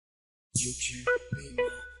Hey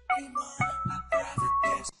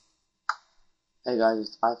guys,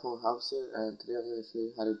 it's iPhone House here, and today I'm going to show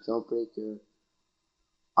you how to jailbreak your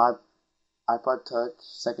iPod Touch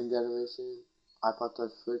 2nd generation, iPod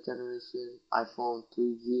Touch 3rd generation, iPhone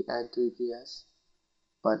 3G and 3GS,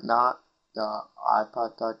 but not the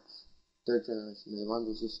iPod Touch 3rd generation, the one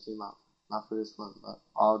that just came out. Not for this one, but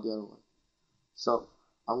all the other ones. So,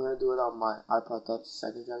 I'm going to do it on my iPod Touch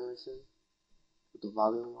 2nd generation with the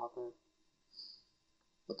volume rocker.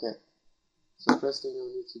 Okay, so the first thing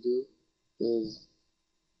you'll need to do is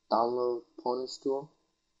download Pwnage Tool.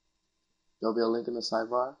 There'll be a link in the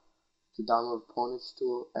sidebar to download Pwnage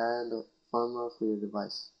Tool and the firmware for your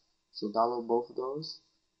device. So download both of those.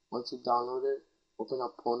 Once you download it, open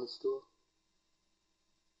up Pwnage Tool.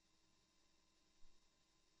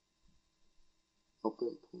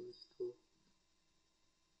 Open Pwnage Tool.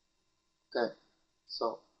 Okay,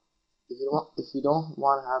 so if you don't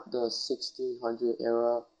want to have the 1600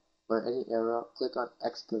 era or any era, click on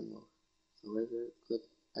expert mode. So right here, click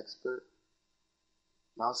expert.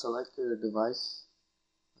 Now select your device.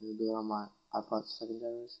 I'm going to do it on my iPod 2nd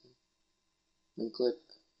generation. Then click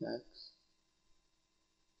next.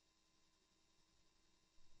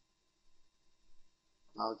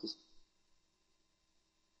 Now just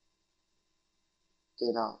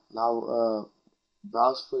now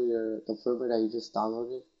browse for the firmware that you just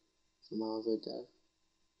downloaded. So mine's right there.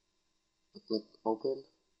 I'll click open.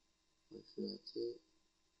 Make sure that's it.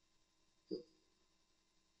 Yep.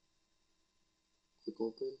 Click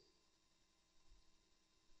open.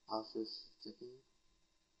 I'll just checking.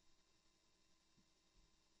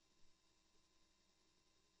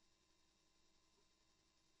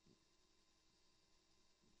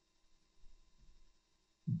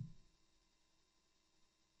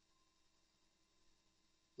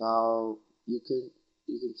 Now you can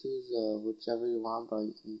choose whichever you want, but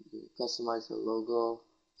you can customize the logo,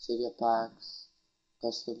 Cydia packs,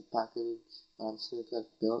 custom package. I'm just gonna click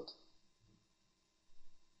build.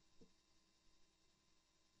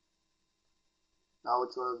 Now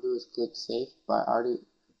what you want to do is click save, but I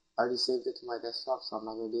already saved it to my desktop, so I'm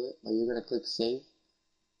not gonna do it. But you're gonna click save.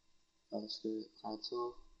 I'm just gonna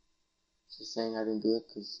cancel. It's just saying I didn't do it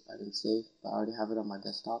because I didn't save, but I already have it on my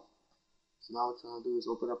desktop. So now what you want to do is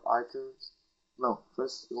open up iTunes. No,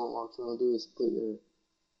 first what you want to do is put your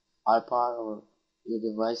iPod or your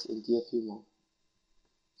device in DFU mode.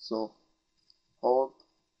 So hold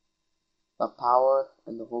the power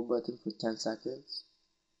and the hold button for 10 seconds.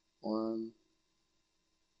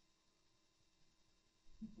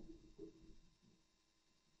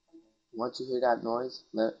 Once you hear that noise,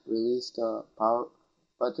 release the power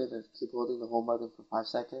button and keep holding the home button for 5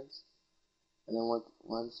 seconds. And then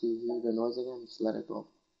once you hear the noise again, just let it go.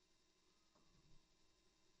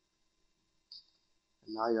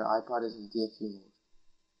 And now your iPod is in DFU mode.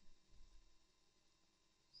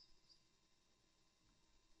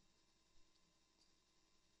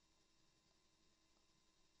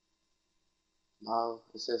 Now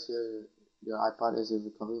it says here your iPod is in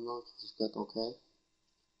recovery mode. Just click OK.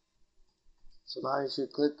 So now you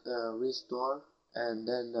should click restore and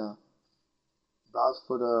then browse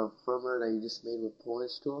for the firmware that you just made with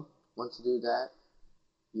Pwnage Tool. Once you do that,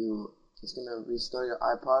 it's gonna restore your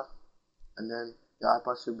iPod, and then your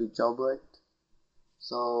iPod should be jailbreaked.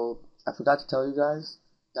 So I forgot to tell you guys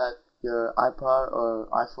that your iPod or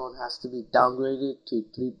iPhone has to be downgraded to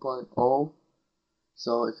 3.0.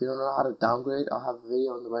 So if you don't know how to downgrade, I'll have a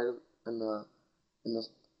video on the right in the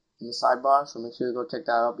sidebar. So make sure you go check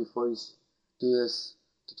that out before you do this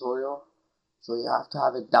tutorial. So you have to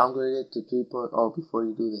have it downgraded to 3.0 before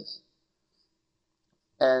you do this.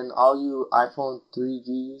 And all you iPhone 3G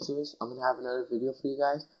users, I'm going to have another video for you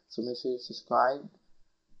guys. So make sure you subscribe.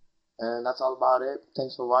 And that's all about it.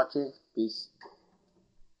 Thanks for watching. Peace.